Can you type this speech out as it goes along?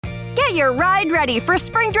Get your ride ready for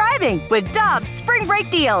spring driving with Dobbs Spring Break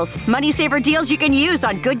Deals. Money saver deals you can use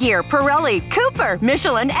on Goodyear, Pirelli, Cooper,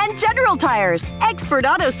 Michelin, and General Tires. Expert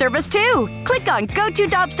auto service, too. Click on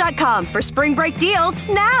GoToDobbs.com for spring break deals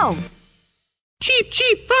now. Cheap,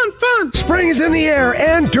 cheap, fun, fun. Spring is in the air,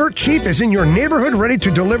 and Dirt Cheap is in your neighborhood ready to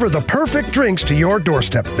deliver the perfect drinks to your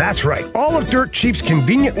doorstep. That's right. All of Dirt Cheap's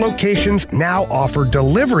convenient locations now offer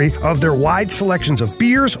delivery of their wide selections of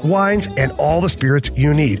beers, wines, and all the spirits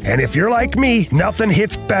you need. And if you're like me, nothing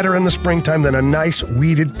hits better in the springtime than a nice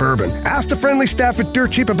weeded bourbon. Ask the friendly staff at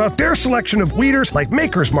Dirt Cheap about their selection of weeders like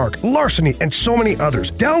Maker's Mark, Larceny, and so many others.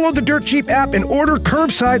 Download the Dirt Cheap app and order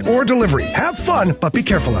curbside or delivery. Have fun, but be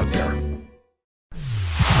careful out there.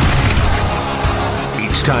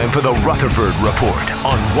 It's time for the Rutherford Report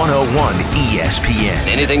on 101 ESPN.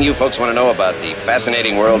 Anything you folks want to know about the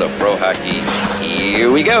fascinating world of pro hockey,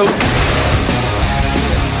 here we go.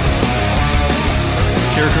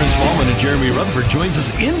 Karen Smallman and Jeremy Rutherford joins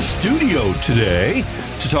us in studio today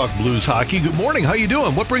to talk Blues hockey. Good morning. How you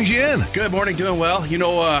doing? What brings you in? Good morning. Doing well. You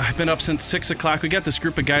know, I've been up since 6 o'clock. We got this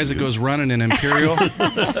group of guys that goes running in Imperial.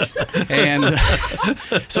 And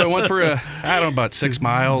so I went for about 6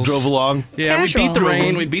 miles. Drove along? Yeah, Casual.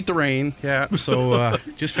 We beat the rain. Yeah, so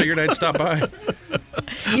just figured I'd stop by.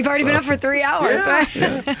 You've already been up for 3 hours, right?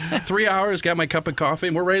 Yeah. 3 hours, got my cup of coffee,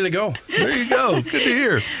 and we're ready to go. There you go. Good to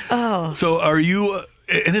hear. Oh. So are you,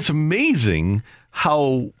 and it's amazing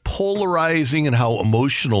how polarizing and how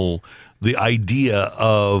emotional the idea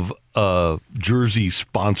of a jersey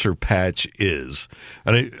sponsor patch is.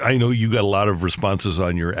 And I know you got a lot of responses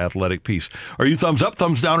on your athletic piece. Are you thumbs up,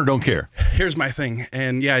 thumbs down, or don't care? Here's my thing.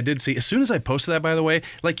 And yeah, I did see, as soon as I posted that, by the way,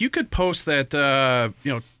 like you could post that,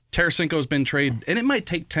 Tarasenko's been traded, and it might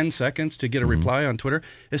take 10 seconds to get a reply on Twitter.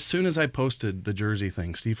 As soon as I posted the jersey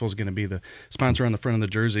thing, Stifel's going to be the sponsor on the front of the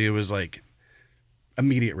jersey, it was like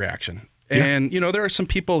immediate reaction. Yeah. And, there are some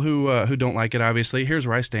people who don't like it, obviously. Here's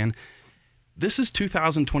where I stand. This is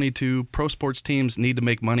 2022. Pro sports teams need to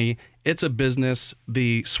make money. It's a business.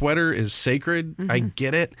 The sweater is sacred. I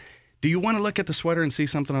get it. Do you want to look at the sweater and see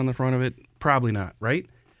something on the front of it? Probably not, right?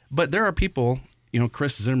 But there are people,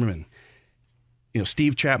 Chris Zimmerman,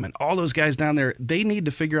 Steve Chapman, all those guys down there, they need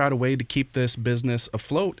to figure out a way to keep this business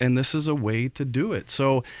afloat, and this is a way to do it.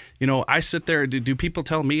 So, I sit there, do people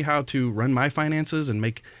tell me how to run my finances and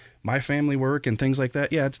make my family work and things like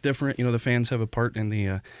that? Yeah, it's different. The fans have a part in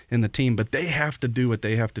the team, but they have to do what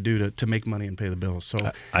they have to do to make money and pay the bills. So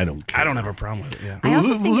I don't care. I don't have a problem with it. Yeah. I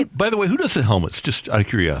also think by the way, who does the helmets? Just out of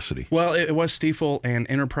curiosity. Well, it was Stiefel and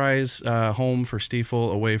Enterprise, home for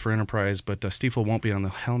Stiefel, away for Enterprise, but Stiefel won't be on the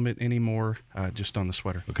helmet anymore, just on the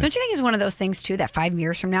sweater. Okay. Don't you think it's one of those things, too, that 5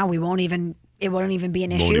 years from now it won't even be an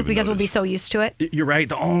Won't issue even because we'll be notice. so used to it? You're right.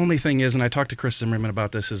 The only thing is, and I talked to Chris Zimmerman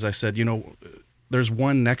about this, is I said, there's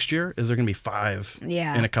one next year. Is there going to be 5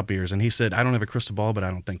 in a couple years? And he said, I don't have a crystal ball, but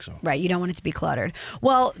I don't think so. Right. You don't want it to be cluttered.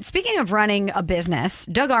 Well, speaking of running a business,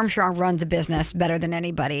 Doug Armstrong runs a business better than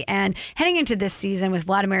anybody. And heading into this season with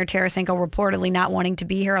Vladimir Tarasenko reportedly not wanting to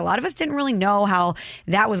be here, a lot of us didn't really know how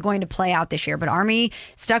that was going to play out this year. But Army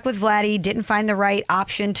stuck with Vladdy, didn't find the right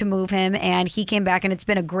option to move him, and he came back, and it's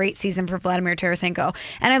been a great season for Vladimir Tarasenko.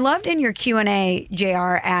 And I loved in your Q&A,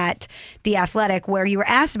 JR, at The Athletic, where you were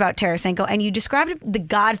asked about Tarasenko, and you described the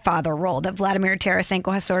godfather role that Vladimir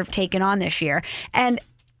Tarasenko has sort of taken on this year. And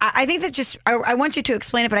I think that just, I want you to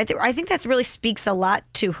explain it, but I think that really speaks a lot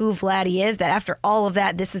to who Vladdy is, that after all of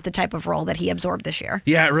that, this is the type of role that he absorbed this year.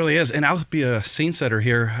 Yeah, it really is. And I'll be a scene setter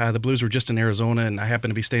here. The Blues were just in Arizona, and I happen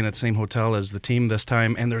to be staying at the same hotel as the team this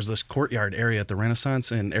time. And there's this courtyard area at the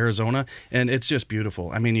Renaissance in Arizona, and it's just beautiful.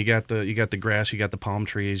 I mean, you got the grass, you got the palm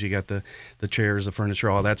trees, you got the chairs, the furniture,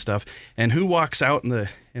 all that stuff. And who walks out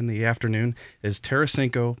in the afternoon is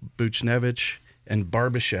Tarasenko, Buchnevich, and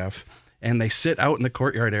Barbashev. And they sit out in the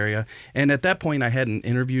courtyard area. And at that point, I hadn't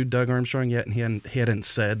interviewed Doug Armstrong yet, and he hadn't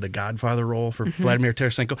said the godfather role for Vladimir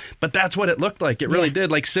Tarasenko. But that's what it looked like. It really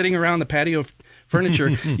did. Like sitting around the patio furniture,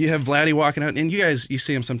 you have Vladdy walking out, and you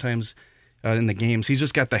see him sometimes in the games. He's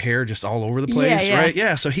just got the hair just all over the place, right?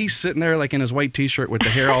 Yeah, so he's sitting there like in his white T-shirt with the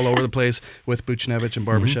hair all over the place with Buchnevich and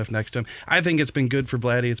Barbashev next to him. I think it's been good for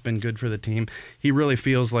Vladdy. It's been good for the team. He really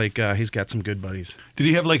feels like he's got some good buddies. Did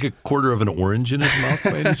he have like a quarter of an orange in his mouth by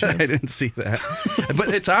any chance? I didn't see that. But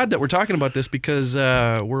it's odd that we're talking about this because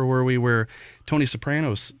where were we? Where Tony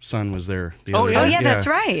Soprano's son was there the other day. Oh, yeah, that's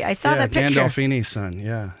right. I saw that picture. Gandolfini's son,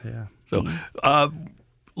 yeah. So,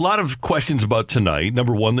 a lot of questions about tonight.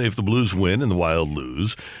 Number one, if the Blues win and the Wild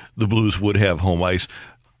lose, the Blues would have home ice.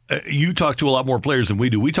 You talk to a lot more players than we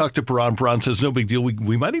do. We talk to Perron. Perron says, no big deal.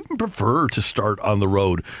 We might even prefer to start on the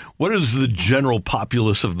road. What does the general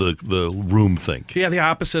populace of the room think? Yeah, the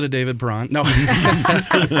opposite of David Perron. No.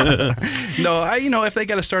 No, if they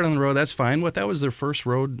got to start on the road, that's fine. That was their first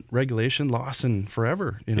road regulation loss in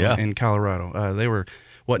forever, in Colorado. They were,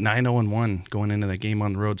 9-0-1 going into that game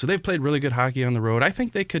on the road. So they've played really good hockey on the road. I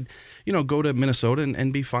think they could, go to Minnesota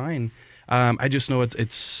and be fine. I just know it's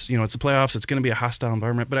the playoffs. It's going to be a hostile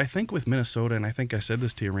environment. But I think with Minnesota, and I think I said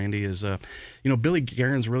this to you, Randy, is Billy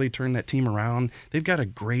Guerin's really turned that team around. They've got a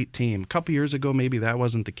great team. A couple years ago, maybe that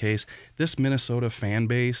wasn't the case. This Minnesota fan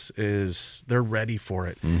base they're ready for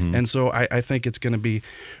it. Mm-hmm. And so I think it's going to be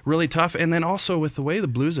really tough. And then also with the way the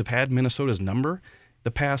Blues have had Minnesota's number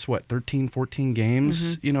the past, 13, 14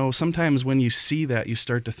 games, sometimes when you see that, you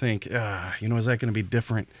start to think, is that going to be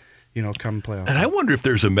different? Come playoffs. And I wonder if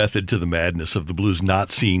there's a method to the madness of the Blues not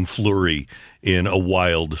seeing Fleury in a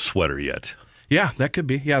Wild sweater yet. Yeah, that could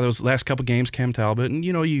be. Yeah, those last couple games, Cam Talbot, and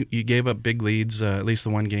you gave up big leads. At least the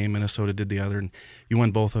one game, Minnesota did the other, and you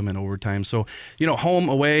won both of them in overtime. So, home,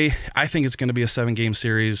 away, I think it's going to be a 7-game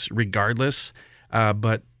series regardless.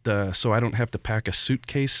 But so I don't have to pack a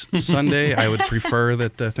suitcase Sunday. I would prefer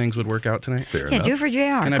that things would work out tonight. Fair enough. Do it for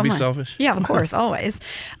JR. Can I be selfish? Yeah, of course, always.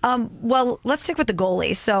 Well, let's stick with the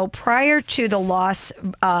goalie. So prior to the loss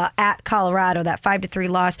at Colorado, that 5-3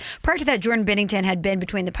 loss, prior to that, Jordan Binnington had been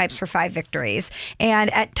between the pipes for 5 victories.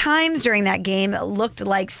 And at times during that game, it looked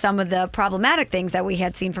like some of the problematic things that we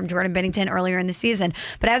had seen from Jordan Binnington earlier in the season.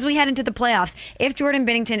 But as we head into the playoffs, if Jordan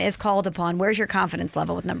Binnington is called upon, where's your confidence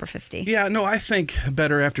level with number 50? Yeah, no, I think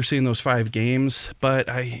better after seeing those 5 games, but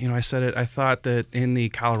I said it. I thought that in the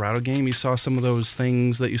Colorado game, you saw some of those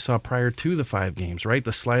things that you saw prior to the 5 games, right?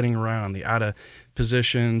 The sliding around, the out of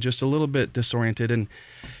position, just a little bit disoriented, and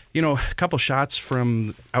a couple shots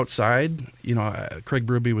from outside. Craig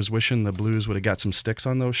Berube was wishing the Blues would have got some sticks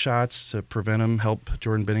on those shots to prevent him, help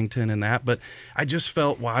Jordan Binnington in that. But I just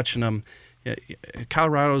felt watching them.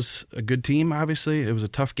 Colorado's a good team. Obviously, it was a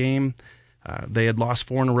tough game. They had lost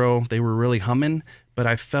 4 in a row. They were really humming, but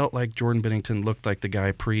I felt like Jordan Binnington looked like the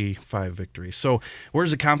guy pre-5 victories. So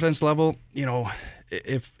where's the confidence level?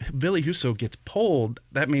 If Ville Husso gets pulled,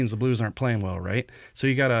 that means the Blues aren't playing well, right? So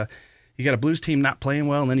you got a Blues team not playing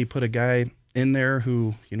well, and then you put a guy in there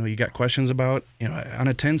who, you got questions about. On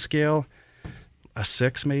a 10 scale, a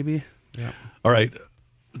 6 maybe. Yeah. All right,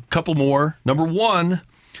 a couple more. Number 1,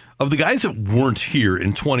 of the guys that weren't here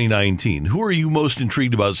in 2019, who are you most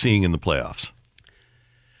intrigued about seeing in the playoffs?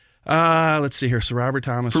 Let's see here. So Robert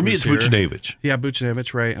Thomas. For me, it's Buchnevich. Yeah,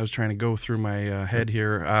 Buchnevich, right. I was trying to go through my head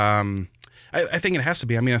here. I think it has to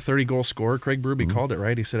be. A 30-goal scorer. Craig Berube called it,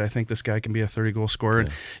 right? He said, I think this guy can be a 30-goal scorer. Yeah.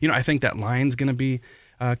 And, I think that line's going to be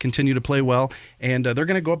continue to play well. And they're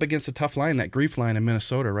going to go up against a tough line, that Grief line in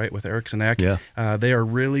Minnesota, right, with Eriksson Ek. Yeah. They are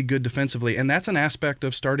really good defensively. And that's an aspect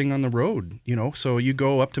of starting on the road, So you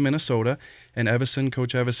go up to Minnesota, and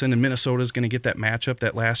Coach Evason, and Minnesota is going to get that matchup,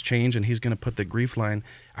 that last change, and he's going to put the Grief line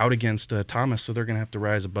out against Thomas, so they're going to have to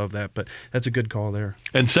rise above that. But that's a good call there.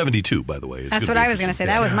 And 72, by the way. That's what I was going to say.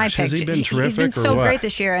 That was my pick. Has he been terrific? He's been so great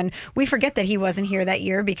this year, and we forget that he wasn't here that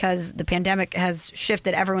year because the pandemic has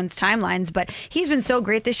shifted everyone's timelines, but he's been so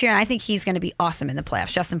great this year, and I think he's going to be awesome in the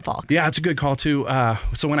playoffs. Justin Falk. Yeah, it's a good call, too.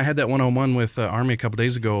 So when I had that one-on-one with Army a couple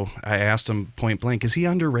days ago, I asked him point blank, is he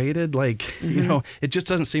underrated? It just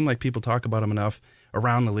doesn't seem like people talk about him enough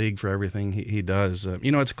around the league for everything he does.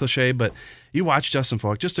 It's a cliche, but you watch Justin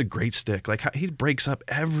Falk, just a great stick. He breaks up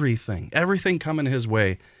everything coming his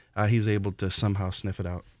way. He's able to somehow sniff it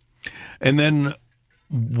out. And then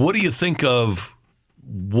what do you think of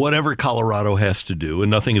whatever Colorado has to do? And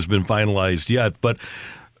nothing has been finalized yet, but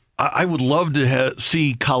I would love to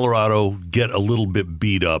see Colorado get a little bit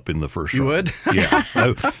beat up in the first round. You would? Yeah.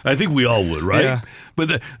 I think we all would, right? Yeah.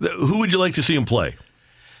 But who would you like to see him play?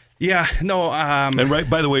 Yeah, no. And right,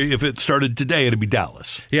 by the way, if it started today, it'd be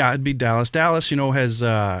Dallas. Yeah, it'd be Dallas. Dallas, has.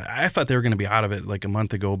 I thought they were going to be out of it like a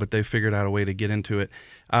month ago, but they figured out a way to get into it.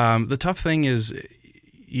 The tough thing is,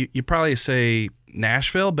 you probably say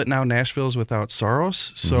Nashville, but now Nashville's without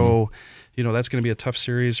Saros, so that's going to be a tough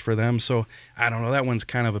series for them. So I don't know. That one's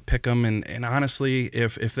kind of a pick 'em. And honestly,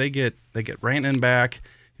 if they get Rantanen back.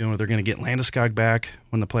 They're going to get Landeskog back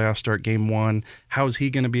when the playoffs start game 1. How is he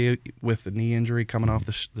going to be with the knee injury coming off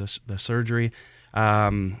the surgery?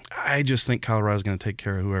 I just think Colorado's going to take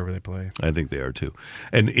care of whoever they play. I think they are too.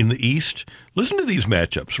 And in the East, listen to these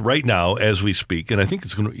matchups right now as we speak, and I think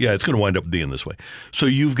it's going to wind up being this way. So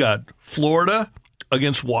you've got Florida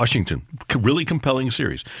against Washington, really compelling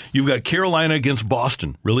series. You've got Carolina against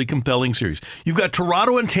Boston, really compelling series. You've got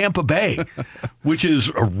Toronto and Tampa Bay, which is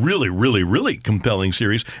a really, really, really compelling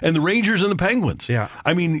series, and the Rangers and the Penguins. Yeah.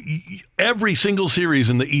 I mean, every single series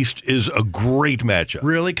in the East is a great matchup.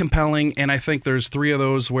 Really compelling, and I think there's 3 of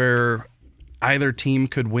those where either team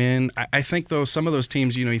could win. I think, though, some of those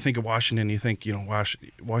teams, you think of Washington, you think,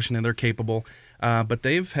 Washington, they're capable. But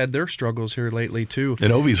they've had their struggles here lately, too.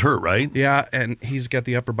 And Ovi's hurt, right? Yeah, and he's got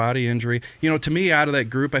the upper body injury. To me, out of that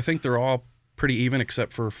group, I think they're all pretty even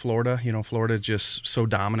except for Florida. Florida just so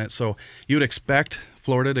dominant. So you would expect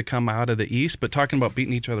Florida to come out of the East, but talking about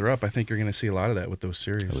beating each other up, I think you're going to see a lot of that with those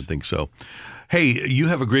series. I would think so. Hey, you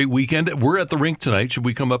have a great weekend. We're at the rink tonight. Should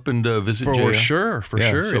we come up and visit For Jay? sure.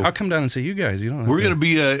 So I'll come down and see you guys. We're going to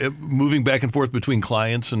be moving back and forth between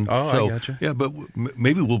clients, and I gotcha. Yeah, but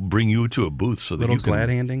maybe we'll bring you to a booth so that Little you can. glad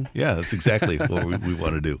handing. Yeah, that's exactly what we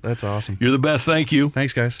want to do. That's awesome. You're the best. Thank you.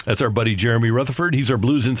 Thanks, guys. That's our buddy Jeremy Rutherford. He's our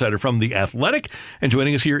Blues insider from The Athletic, and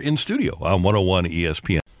joining us here in studio on 101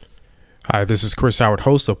 ESPN. Hi, this is Chris Howard,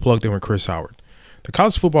 host of Plugged In with Chris Howard. The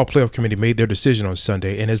College Football Playoff Committee made their decision on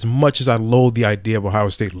Sunday, and as much as I loathe the idea of Ohio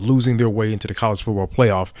State losing their way into the College Football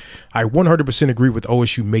Playoff, I 100% agree with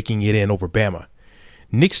OSU making it in over Bama.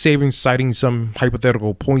 Nick Saban citing some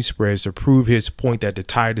hypothetical point spreads to prove his point that the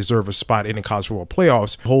Tide deserve a spot in the College Football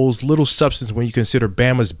Playoffs holds little substance when you consider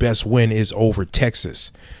Bama's best win is over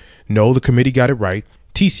Texas. No, the committee got it right.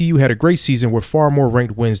 TCU had a great season with far more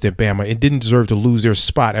ranked wins than Bama and didn't deserve to lose their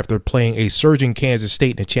spot after playing a surging Kansas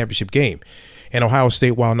State in a championship game. And Ohio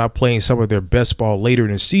State, while not playing some of their best ball later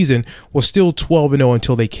in the season, was still 12-0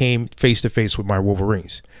 until they came face-to-face with my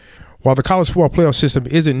Wolverines. While the college football playoff system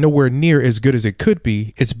isn't nowhere near as good as it could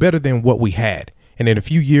be, it's better than what we had. And in a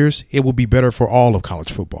few years, it will be better for all of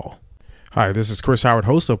college football. Hi, this is Chris Howard,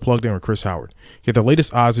 host of Plugged In with Chris Howard. Get the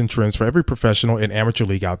latest odds and trends for every professional and amateur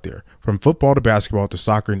league out there. From football to basketball to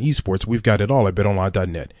soccer and esports, we've got it all at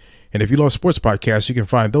betonline.net. And if you love sports podcasts, you can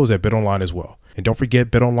find those at BetOnline as well. And don't forget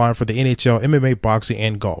BetOnline for the NHL, MMA, boxing,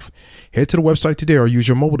 and golf. Head to the website today or use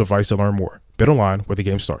your mobile device to learn more. BetOnline, where the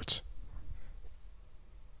game starts.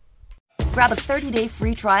 Grab a 30-day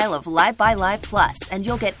free trial of Live by Live Plus, and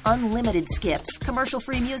you'll get unlimited skips,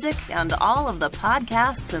 commercial-free music, and all of the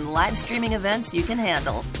podcasts and live streaming events you can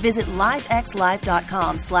handle. Visit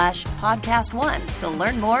livexlive.com/podcast1 to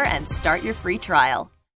learn more and start your free trial.